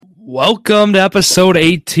Welcome to episode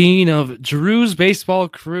 18 of Drew's Baseball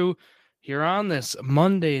Crew here on this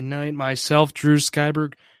Monday night. Myself, Drew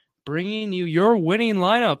Skyberg, bringing you your winning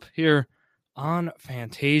lineup here on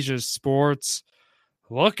Fantasia Sports.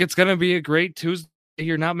 Look, it's going to be a great Tuesday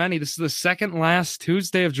here. Not many. This is the second last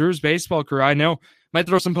Tuesday of Drew's Baseball Crew. I know. Might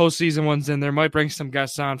throw some postseason ones in there. Might bring some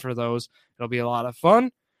guests on for those. It'll be a lot of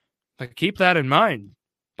fun. But keep that in mind.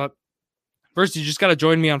 First, you just got to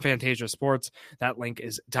join me on Fantasia Sports. That link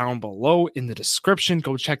is down below in the description.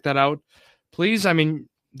 Go check that out. Please,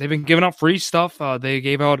 they've been giving out free stuff. They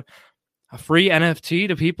gave out a free NFT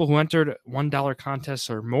to people who entered $1 contests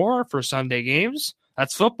or more for Sunday games.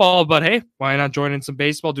 That's football, but hey, why not join in some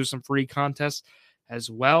baseball, do some free contests as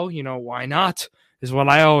well? You know, why not? Is what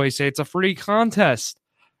I always say. It's a free contest,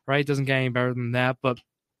 right? Doesn't get any better than that, but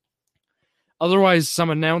otherwise, some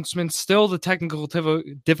announcements. Still the technical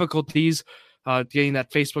difficulties getting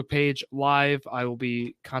that Facebook page live. I will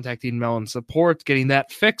be contacting Melon Support, getting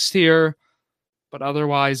that fixed here. But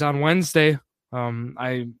otherwise, on Wednesday,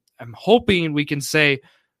 I am hoping we can say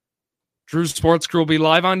Drew's Sports Crew will be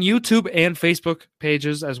live on YouTube and Facebook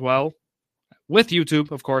pages as well. With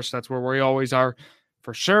YouTube, of course, that's where we always are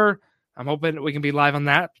for sure. I'm hoping we can be live on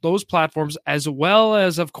those platforms, as well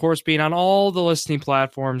as, of course, being on all the listening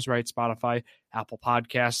platforms, right? Spotify, Apple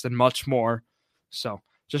Podcasts, and much more. So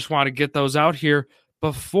just want to get those out here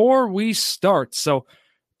before we start. So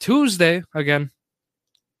Tuesday, again,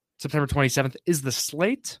 September 27th, is the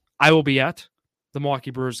slate. I will be at the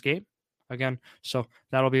Milwaukee Brewers game again. So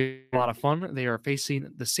that'll be a lot of fun. They are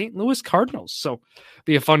facing the St. Louis Cardinals. So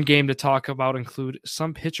be a fun game to talk about, include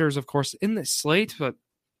some pitchers, of course, in the slate, but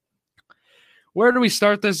where do we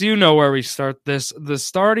start this? You know where we start this. The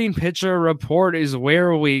starting pitcher report is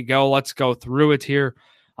where we go. Let's go through it here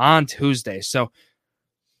on Tuesday. So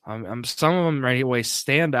some of them right away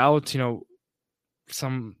stand out. You know,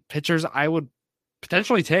 some pitchers I would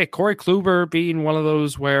potentially take. Corey Kluber being one of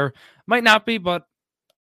those where might not be, but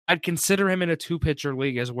I'd consider him in a two-pitcher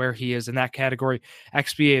league as where he is in that category.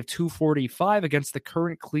 XBA of 245 against the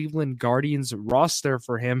current Cleveland Guardians roster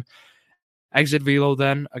for him. Exit velo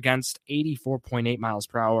then against 84.8 miles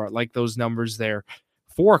per hour. I like those numbers there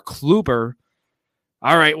for Kluber.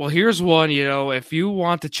 All right, well, here's one. You know, if you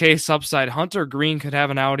want to chase upside, Hunter Green could have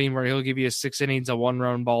an outing where he'll give you 6 innings, a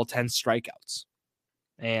 1-run ball, 10 strikeouts.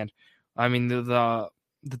 And, the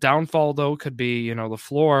downfall, though, could be, you know, the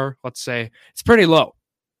floor, let's say, it's pretty low.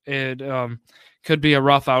 It could be a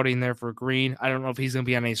rough outing there for Green. I don't know if he's going to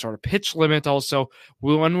be on any sort of pitch limit also.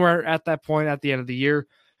 When we're at that point at the end of the year,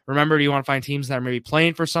 remember, you want to find teams that are maybe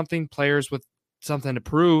playing for something, players with something to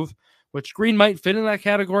prove, which Green might fit in that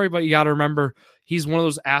category, but you got to remember he's one of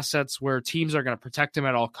those assets where teams are going to protect him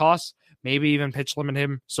at all costs, maybe even pitch limit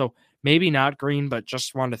him. So maybe not Green, but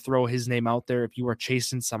just wanted to throw his name out there if you are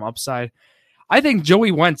chasing some upside. I think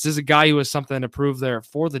Joey Wentz is a guy who has something to prove there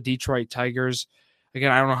for the Detroit Tigers.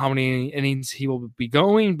 Again, I don't know how many innings he will be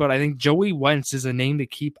going, but I think Joey Wentz is a name to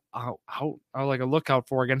keep out like a lookout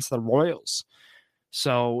for against the Royals.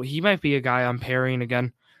 So he might be a guy I'm pairing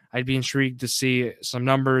again. I'd be intrigued to see some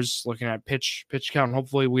numbers, looking at pitch count.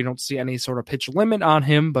 Hopefully we don't see any sort of pitch limit on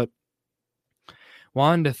him, but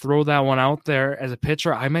wanted to throw that one out there as a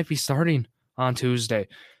pitcher I might be starting on Tuesday.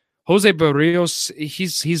 Jose Barrios,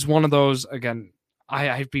 he's one of those, again,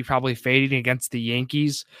 I'd be probably fading against the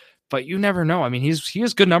Yankees, but you never know. He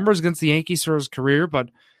has good numbers against the Yankees for his career, but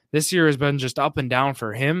this year has been just up and down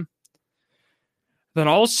for him. Then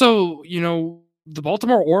also, you know, the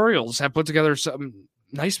Baltimore Orioles have put together some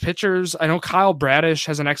nice pitchers. I know Kyle Bradish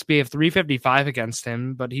has an XBA of 355 against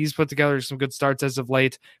him, but he's put together some good starts as of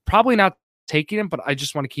late. Probably not taking him, but I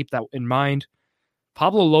just want to keep that in mind.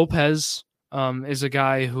 Pablo Lopez is a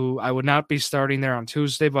guy who I would not be starting there on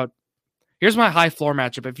Tuesday, but here's my high floor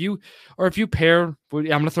matchup. If you pair, I'm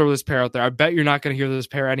going to throw this pair out there. I bet you're not going to hear this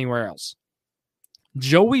pair anywhere else.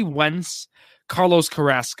 Joey Wentz, Carlos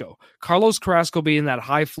Carrasco. Carlos Carrasco being that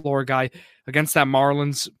high floor guy against that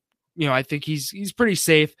Marlins. You know, I think he's pretty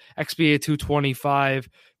safe. XBA 225,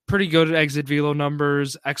 pretty good at exit velo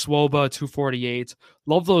numbers. XWOBA 248.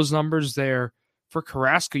 Love those numbers there for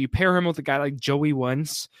Carrasco. You pair him with a guy like Joey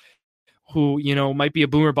Wentz, who, you know, might be a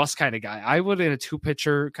boomer bust kind of guy. I would in a two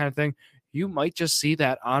pitcher kind of thing. You might just see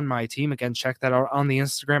that on my team. Again, check that out on the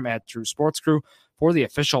Instagram at Drew Sports Crew for the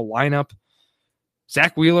official lineup.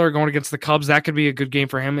 Zach Wheeler going against the Cubs. That could be a good game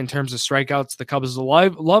for him in terms of strikeouts. The Cubs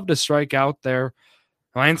love to strike out there.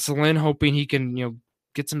 Lance Lynn, hoping he can, you know,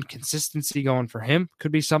 get some consistency going for him.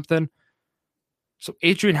 Could be something. So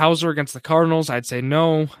Adrian Hauser against the Cardinals, I'd say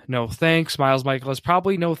no thanks. Miles Michaelis,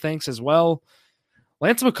 probably no thanks as well.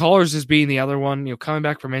 Lance McCullers is being the other one, coming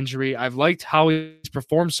back from injury. I've liked how he's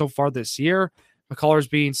performed so far this year. McCullers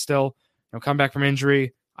being still, coming back from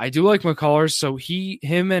injury. I do like McCullers, so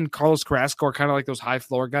him and Carlos Carrasco are kind of like those high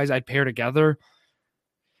floor guys I'd pair together.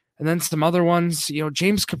 And then some other ones,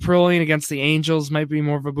 James Kaprielian against the Angels might be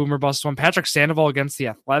more of a boomer bust one. Patrick Sandoval against the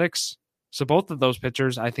Athletics. So both of those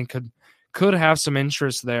pitchers, I think, could have some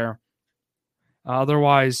interest there.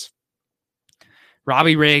 Otherwise,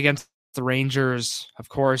 Robbie Ray against the Rangers, of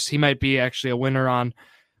course, he might be actually a winner on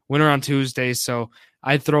Tuesday. So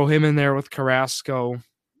I'd throw him in there with Carrasco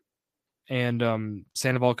and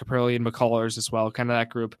Sandoval, Kaprielian, and McCullers as well, kind of that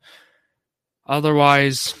group.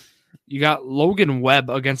 Otherwise, you got Logan Webb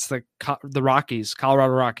against the Rockies,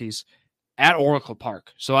 Colorado Rockies, at Oracle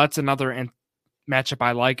Park. So that's another matchup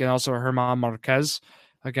I like, and also German Marquez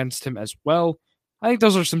against him as well. I think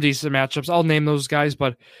those are some decent matchups. I'll name those guys,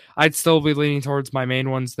 but I'd still be leaning towards my main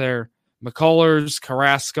ones there. McCullers,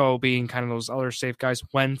 Carrasco being kind of those other safe guys.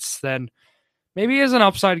 Wentz then maybe as an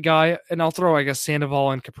upside guy, and I'll throw, I guess,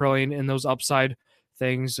 Sandoval and Kaprielian in those upside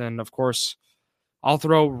things. And, of course, I'll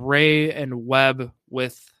throw Ray and Webb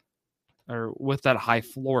with that high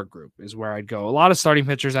floor group is where I'd go. A lot of starting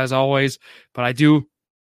pitchers, as always, but I do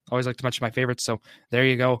always like to mention my favorites. So there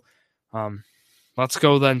you go. Let's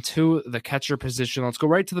go then to the catcher position. Let's go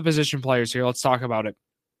right to the position players here. Let's talk about it.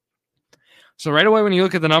 So right away, when you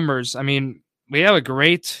look at the numbers, I mean, we have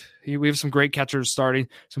some great catchers starting,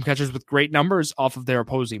 some catchers with great numbers off of their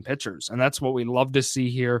opposing pitchers. And that's what we love to see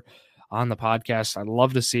here on the podcast. I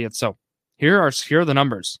love to see it. So here are the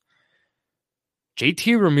numbers.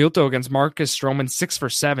 JT Realmuto against Marcus Stroman, 6 for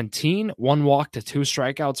 17, 1 walk to 2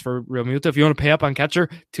 strikeouts for Realmuto. If you want to pay up on catcher,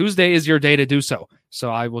 Tuesday is your day to do so.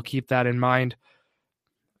 So I will keep that in mind.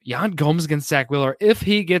 Yan Gomes against Zach Wheeler, if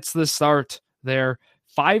he gets the start there,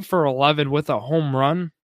 5 for 11 with a home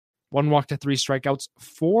run, 1 walk to 3 strikeouts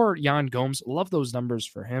for Yan Gomes. Love those numbers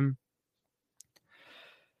for him.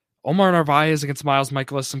 Omar Narvaez against Miles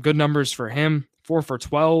Mikolas, some good numbers for him, 4 for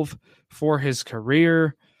 12 for his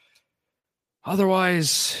career.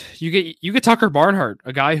 Otherwise, you get Tucker Barnhart,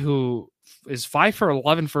 a guy who is 5 for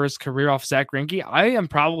 11 for his career off Zach Greinke. I am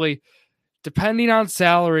probably, depending on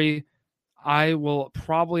salary, I will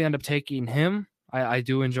probably end up taking him. I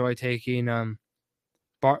do enjoy taking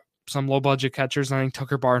some low-budget catchers, and I think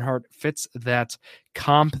Tucker Barnhart fits that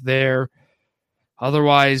comp there.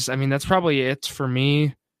 Otherwise, I mean, that's probably it for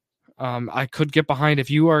me. I could get behind if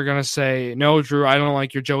you are going to say, no, Drew, I don't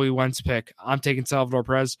like your Joey Wentz pick. I'm taking Salvador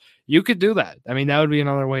Perez. You could do that. I mean, that would be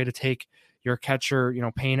another way to take your catcher,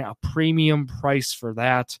 paying a premium price for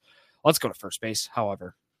that. Let's go to first base,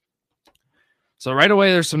 however. So right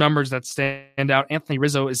away, there's some numbers that stand out. Anthony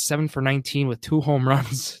Rizzo is 7 for 19 with 2 home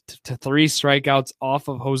runs to 3 strikeouts off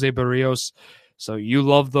of Jose Barrios. So you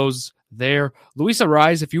love those there. Luis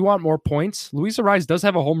Arraez, if you want more points, Luis Arraez does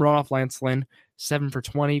have a home run off Lance Lynn. 7 for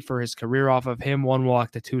 20 for his career off of him. 1 walk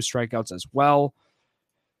to 2 strikeouts as well.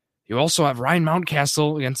 You also have Ryan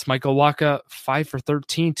Mountcastle against Michael Wacha. 5 for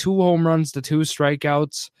 13. 2 home runs to 2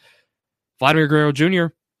 strikeouts. Vladimir Guerrero Jr.,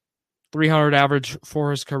 300 average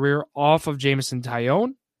for his career off of Jameson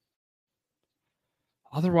Taillon.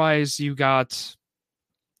 Otherwise, you got,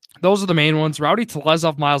 those are the main ones. Rowdy Tellez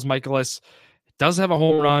off Miles Mikolas does have a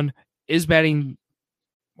home run, is batting,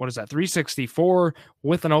 364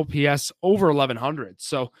 with an OPS over 1100.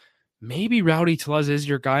 So maybe Rowdy Tellez is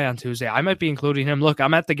your guy on Tuesday. I might be including him. Look,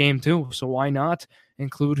 I'm at the game too, so why not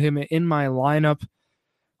include him in my lineup?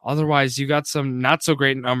 Otherwise, you got some not so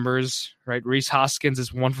great numbers, right? Rhys Hoskins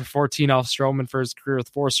is 1 for 14 off Stroman for his career with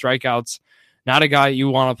 4 strikeouts. Not a guy you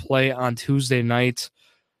want to play on Tuesday night.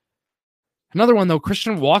 Another one, though,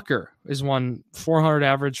 Christian Walker is 400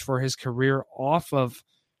 average for his career off of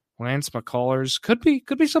Lance McCullers. Could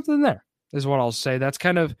be something there, is what I'll say. That's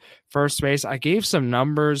kind of first base. I gave some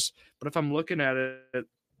numbers, but if I'm looking at it,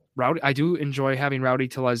 I do enjoy having Rowdy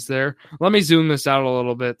Tellez there. Let me zoom this out a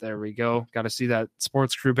little bit. There we go. Got to see that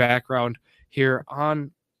Sports Crew background here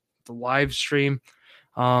on the live stream.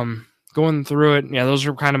 Going through it, yeah, those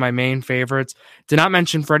are kind of my main favorites. Did not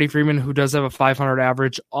mention Freddie Freeman, who does have a 500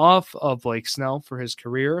 average off of Blake Snell for his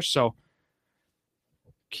career, so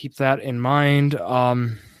keep that in mind.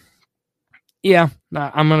 Yeah,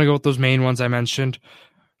 I'm going to go with those main ones I mentioned.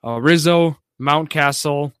 Rizzo,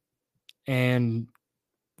 Mountcastle, and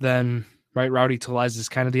then Rowdy Tellez is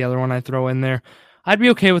kind of the other one I throw in there. I'd be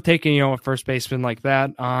okay with taking, a first baseman like that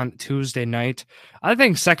on Tuesday night. I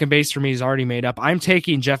think second base for me is already made up. I'm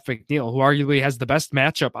taking Jeff McNeil, who arguably has the best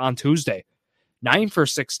matchup on Tuesday. 9 for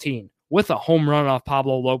 16 with a home run off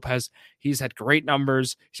Pablo Lopez. He's had great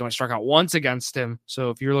numbers. He's only struck out once against him. So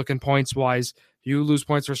if you're looking points-wise, you lose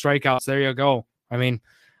points for strikeouts, there you go. I mean,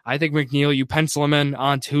 I think McNeil, you pencil him in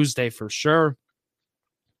on Tuesday for sure.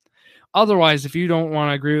 Otherwise, if you don't want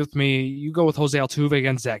to agree with me, you go with Jose Altuve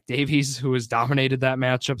against Zach Davies, who has dominated that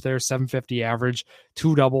matchup there, 750 average,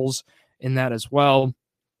 2 doubles in that as well.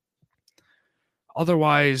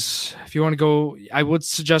 Otherwise, if you want to go, I would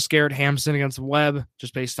suggest Garrett Hampson against Webb,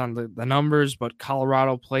 just based on the numbers, but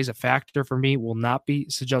Colorado plays a factor for me. Will not be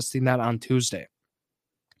suggesting that on Tuesday.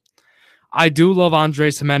 I do love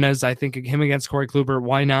Andres Jimenez. I think him against Corey Kluber,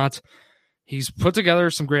 why not? He's put together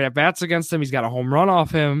some great at-bats against him. He's got a home run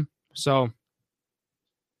off him. So,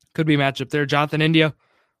 could be a matchup there. Jonathan India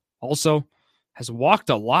also has walked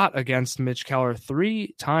a lot against Mitch Keller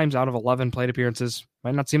 3 times out of 11 plate appearances.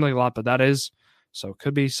 Might not seem like a lot, but that is. So,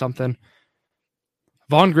 could be something.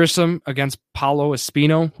 Vaughn Grissom against Paulo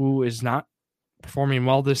Espino, who is not performing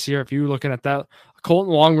well this year. If you're looking at that,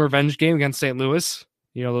 Colton Long revenge game against St. Louis,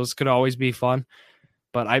 those could always be fun.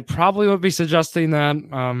 But I probably would be suggesting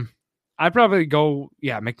that. I'd probably go,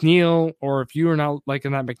 McNeil, or if you are not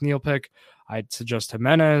liking that McNeil pick, I'd suggest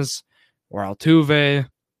Jimenez or Altuve.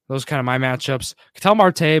 Those kind of my matchups. Ketel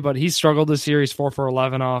Marte, but he struggled this year. He's 4 for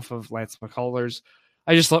 11 off of Lance McCullers.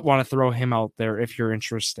 I just want to throw him out there if you're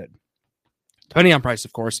interested. Depending on price,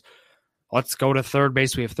 of course. Let's go to third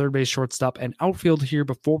base. We have third base, shortstop, and outfield here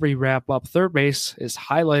before we wrap up. Third base is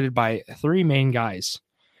highlighted by 3 main guys.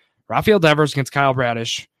 Rafael Devers against Kyle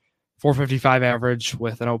Bradish. 455 average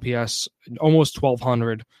with an OPS almost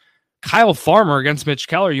 1,200. Kyle Farmer against Mitch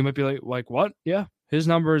Keller. You might be like, what? Yeah, his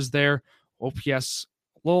number is there. OPS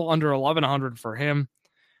a little under 1,100 for him.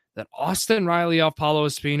 Then Austin Riley off Paulo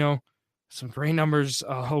Espino. Some great numbers.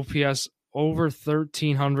 OPS over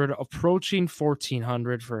 1,300, approaching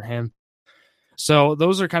 1,400 for him. So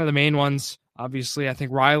those are kind of the main ones. Obviously, I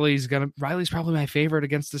think Riley's probably my favorite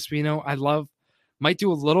against Espino. Might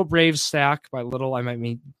do a little Braves stack. By little, I might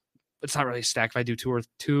mean it's not really a stack if I do 2 or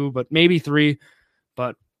 2, but maybe 3.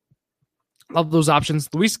 But love those options.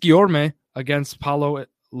 Luis Guillorme against Pablo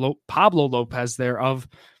Lopez there of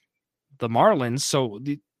the Marlins. So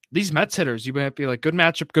these Mets hitters, you might be like, good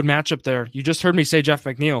matchup there. You just heard me say Jeff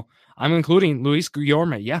McNeil. I'm including Luis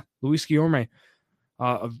Guillorme. Yeah, Luis Guillorme.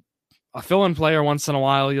 A fill-in player once in a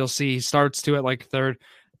while. You'll see he starts to at like third.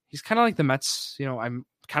 He's kind of like the Mets. I'm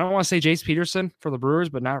kind of want to say Jace Peterson for the Brewers,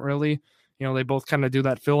 but not really. They both kind of do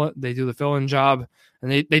that they do the fill-in job,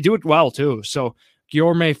 and they do it well too. So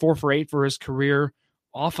Guillorme 4 for 8 for his career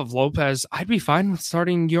off of Lopez. I'd be fine with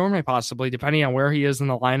starting Guillorme possibly, depending on where he is in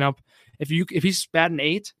the lineup. If he's batting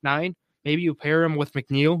 8, 9, maybe you pair him with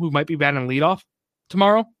McNeil, who might be batting leadoff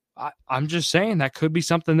tomorrow. I'm just saying that could be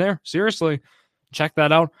something there. Seriously, check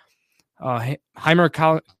that out.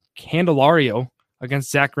 Heimer Candelario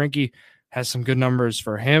against Zach Greinke has some good numbers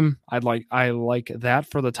for him. I like that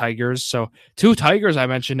for the Tigers. So 2 Tigers I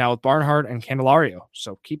mentioned now with Barnhart and Candelario.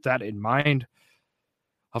 So keep that in mind.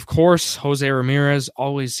 Of course, Jose Ramirez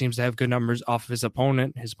always seems to have good numbers off of his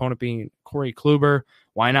opponent being Corey Kluber.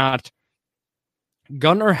 Why not?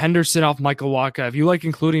 Gunnar Henderson off Michael Wacha. If you like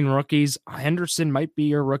including rookies, Henderson might be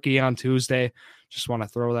your rookie on Tuesday. Just want to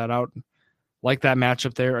throw that out. Like that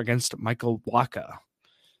matchup there against Michael Wacha.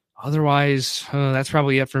 Otherwise, that's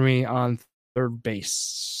probably it for me on third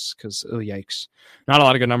base because, yikes. Not a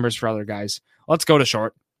lot of good numbers for other guys. Let's go to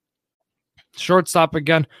short. Shortstop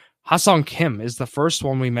again. Ha-Seong Kim is the first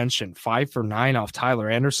one we mentioned. 5 for 9 off Tyler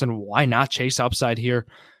Anderson. Why not chase upside here?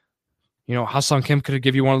 Ha-Seong Kim could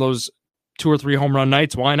give you one of those 2 or 3 home run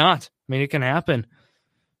nights. Why not? I mean, it can happen.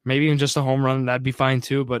 Maybe even just a home run. That'd be fine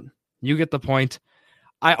too, but you get the point.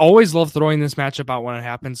 I always love throwing this matchup out when it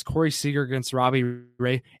happens. Corey Seager against Robbie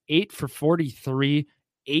Ray, 8 for 43,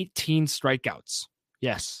 18 strikeouts.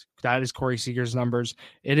 Yes, that is Corey Seager's numbers.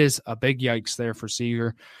 It is a big yikes there for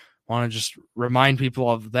Seager. Want to just remind people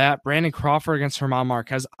of that. Brandon Crawford against German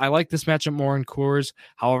Marquez. I like this matchup more in Coors.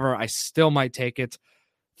 However, I still might take it.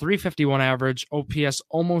 351 average, OPS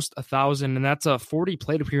almost 1,000, and that's a 40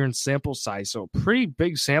 plate appearance sample size. So pretty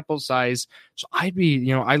big sample size. So I'd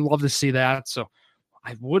love to see that. So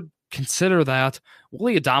I would consider that.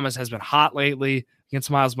 Willy Adames has been hot lately against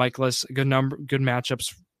Miles Michaelis. Good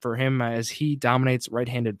matchups for him as he dominates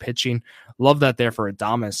right-handed pitching. Love that there for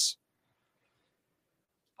Adames.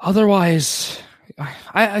 Otherwise,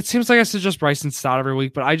 it seems like I suggest Bryson Stott every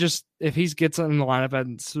week, but if he gets in the lineup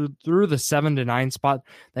and through the 7 to 9 spot,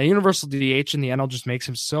 that universal DH in the NL just makes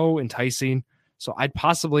him so enticing. So I'd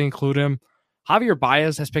possibly include him. Javier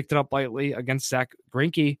Baez has picked it up lately against Zach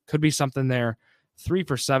Greinke. Could be something there. 3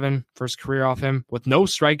 for 7 for his career off him with no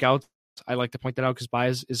strikeouts. I like to point that out because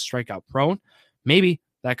Baez is strikeout prone. Maybe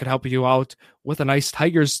that could help you out with a nice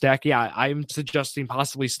Tigers stack. Yeah, I'm suggesting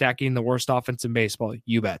possibly stacking the worst offense in baseball.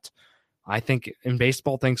 You bet. I think in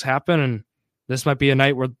baseball things happen, and this might be a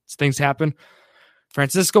night where things happen.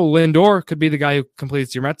 Francisco Lindor could be the guy who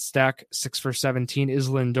completes your Mets stack. 6 for 17 is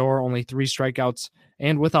Lindor, only 3 strikeouts,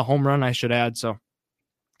 and with a home run, I should add. So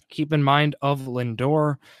keep in mind of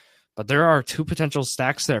Lindor. But there are 2 potential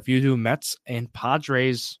stacks there. If you do Mets and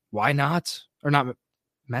Padres, why not? Or not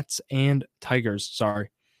Mets and Tigers, sorry.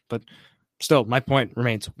 But still, my point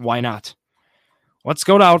remains, why not? Let's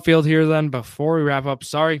go to outfield here then before we wrap up.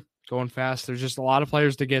 Sorry, going fast. There's just a lot of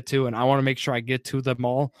players to get to, and I want to make sure I get to them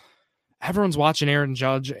all. Everyone's watching Aaron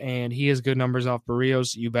Judge, and he has good numbers off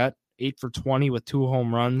Barrios, you bet. 8 for 20 with 2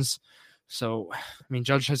 home runs. So, I mean,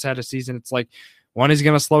 Judge has had a season. It's like, when is he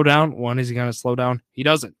going to slow down? When is he going to slow down? He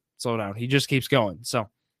doesn't slow down. He just keeps going. So,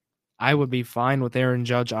 I would be fine with Aaron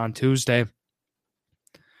Judge on Tuesday.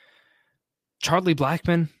 Charlie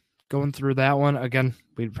Blackmon, going through that one. Again,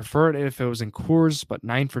 we'd prefer it if it was in Coors, but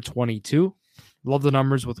 9 for 22. Love the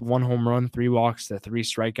numbers with 1 home run, 3 walks to 3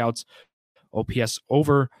 strikeouts. OPS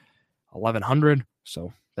over 1,100.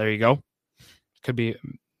 So there you go. Could be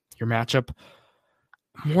your matchup.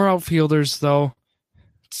 More outfielders, though.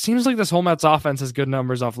 It seems like this whole Mets offense has good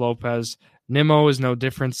numbers off Lopez. Nimmo is no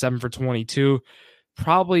different, 7 for 22.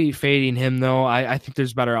 Probably fading him, though. I think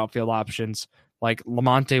there's better outfield options like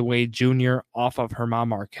Lamonte Wade Jr. off of German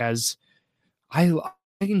Marquez. I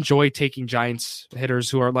enjoy taking Giants hitters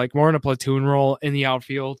who are like more in a platoon role in the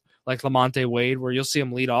outfield, like Lamonte Wade, where you'll see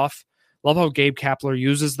him lead off. Love how Gabe Kapler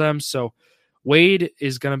uses them. So Wade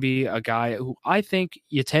is going to be a guy who I think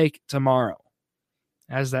you take tomorrow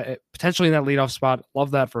as that potentially in that leadoff spot.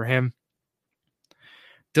 Love that for him.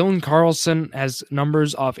 Dylan Carlson has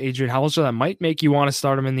numbers off Adrian Houser that might make you want to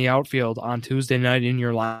start him in the outfield on Tuesday night in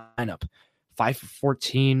your lineup. 5 for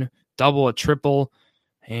 14, double, a triple.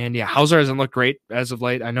 And yeah, Houser hasn't looked great as of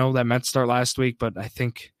late. I know that Mets start last week, but I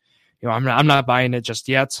think, I'm not buying it just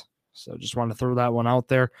yet. So just want to throw that one out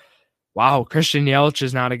there. Wow, Christian Yelich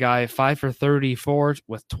is not a guy. 5 for 34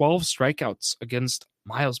 with 12 strikeouts against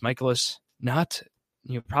Miles Mikolas.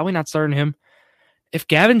 Probably not starting him. If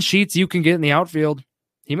Gavin Sheets you can get in the outfield,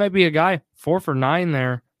 he might be a guy. 4 for 9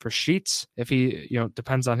 there for Sheets. If he,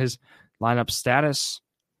 depends on his lineup status.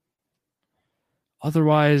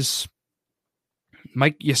 Otherwise,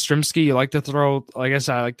 Mike Yastrzemski, you like to throw. Like I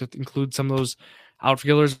said, I like to include some of those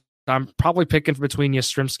outfielders. I'm probably picking between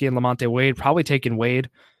Yastrzemski and Lamonte Wade. Probably taking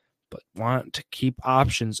Wade, but want to keep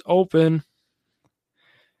options open.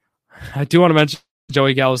 I do want to mention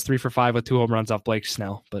Joey Gallo's 3 for 5 with 2 home runs off Blake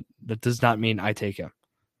Snell, but that does not mean I take him.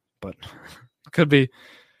 But could be.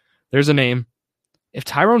 There's a name. If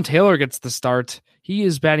Tyrone Taylor gets the start, he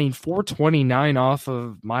is batting .429 off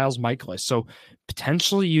of Miles Mikolas. So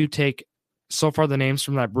potentially you take, so far the names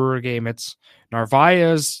from that Brewer game, it's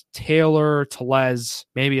Narvaez, Taylor, Tellez,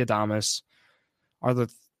 maybe Adames are the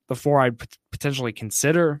 4 I'd potentially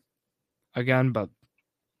consider again. But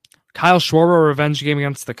Kyle Schwarber, revenge game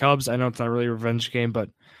against the Cubs. I know it's not really a revenge game, but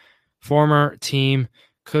former team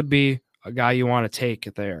could be a guy you want to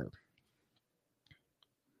take there.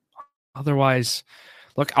 Otherwise,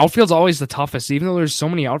 look, outfield's always the toughest, even though there's so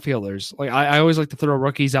many outfielders. Like I always like to throw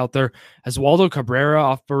rookies out there. As Waldo Cabrera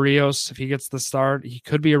off Barrios, if he gets the start, he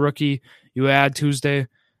could be a rookie. You add Tuesday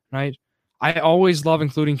night. I always love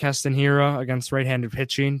including Keston Hiura against right-handed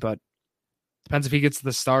pitching, but depends if he gets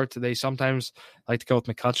the start. They sometimes like to go with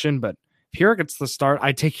McCutchen, but if Hiura gets the start,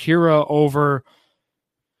 I take Hiura over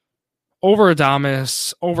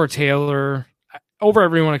Adames, over Taylor, over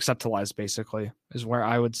everyone except Tellez, basically, is where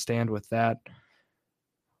I would stand with that.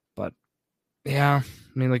 But yeah,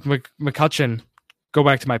 I mean, like McCutchen, go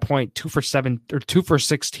back to my point, 2 for 7 or 2 for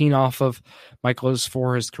 16 off of Mikolas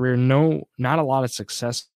for his career. No, not a lot of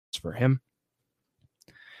success for him.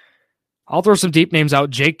 I'll throw some deep names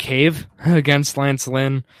out. Jake Cave against Lance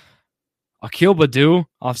Lynn. Akil Baddoo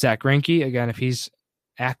off Zach Greinke. Again, if he's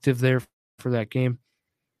active there for that game.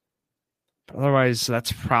 But otherwise,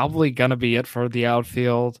 that's probably going to be it for the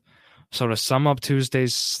outfield. So to sum up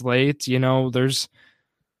Tuesday's slate,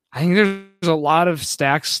 I think there's a lot of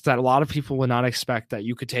stacks that a lot of people would not expect that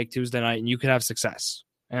you could take Tuesday night and you could have success.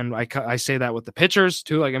 And I say that with the pitchers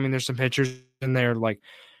too. Like, I mean, there's some pitchers in there. Like,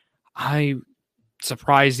 I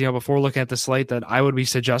surprised, before looking at the slate that I would be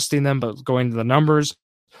suggesting them, but going to the numbers,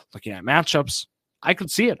 looking at matchups, I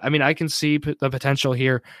could see it. I mean, I can see the potential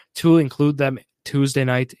here to include them Tuesday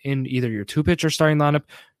night in either your 2-pitcher starting lineup,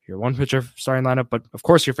 your 1-pitcher starting lineup, but of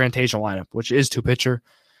course your Fantasia lineup, which is 2-pitcher.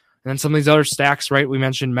 And then some of these other stacks, right? We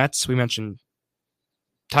mentioned Mets, we mentioned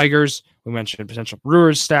Tigers, we mentioned potential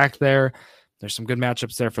Brewers stack there. There's some good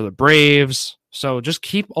matchups there for the Braves. So just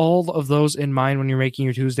keep all of those in mind when you're making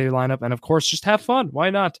your Tuesday lineup. And of course, just have fun. Why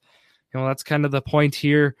not? That's kind of the point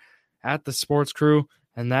here. at the Sports Crew.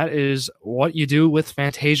 And that is what you do with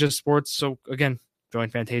Fantasia Sports. So again, join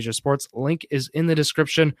Fantasia Sports. Link is in the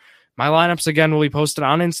description. My lineups, again, will be posted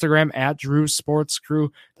on Instagram at Drew's Sports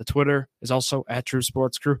Crew. The Twitter is also at Drew's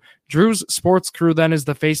Sports Crew. Drew's Sports Crew then is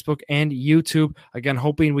the Facebook and YouTube. Again,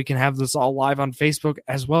 hoping we can have this all live on Facebook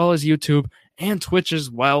as well as YouTube and Twitch as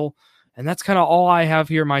well. And that's kind of all I have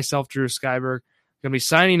here myself, Drew Skyberg. Going to be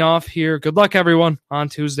signing off here. Good luck, everyone, on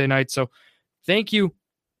Tuesday night. So thank you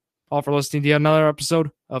all for listening to yet another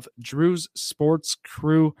episode of Drew's Sports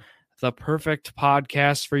Crew, the perfect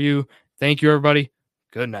podcast for you. Thank you, everybody.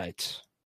 Good night.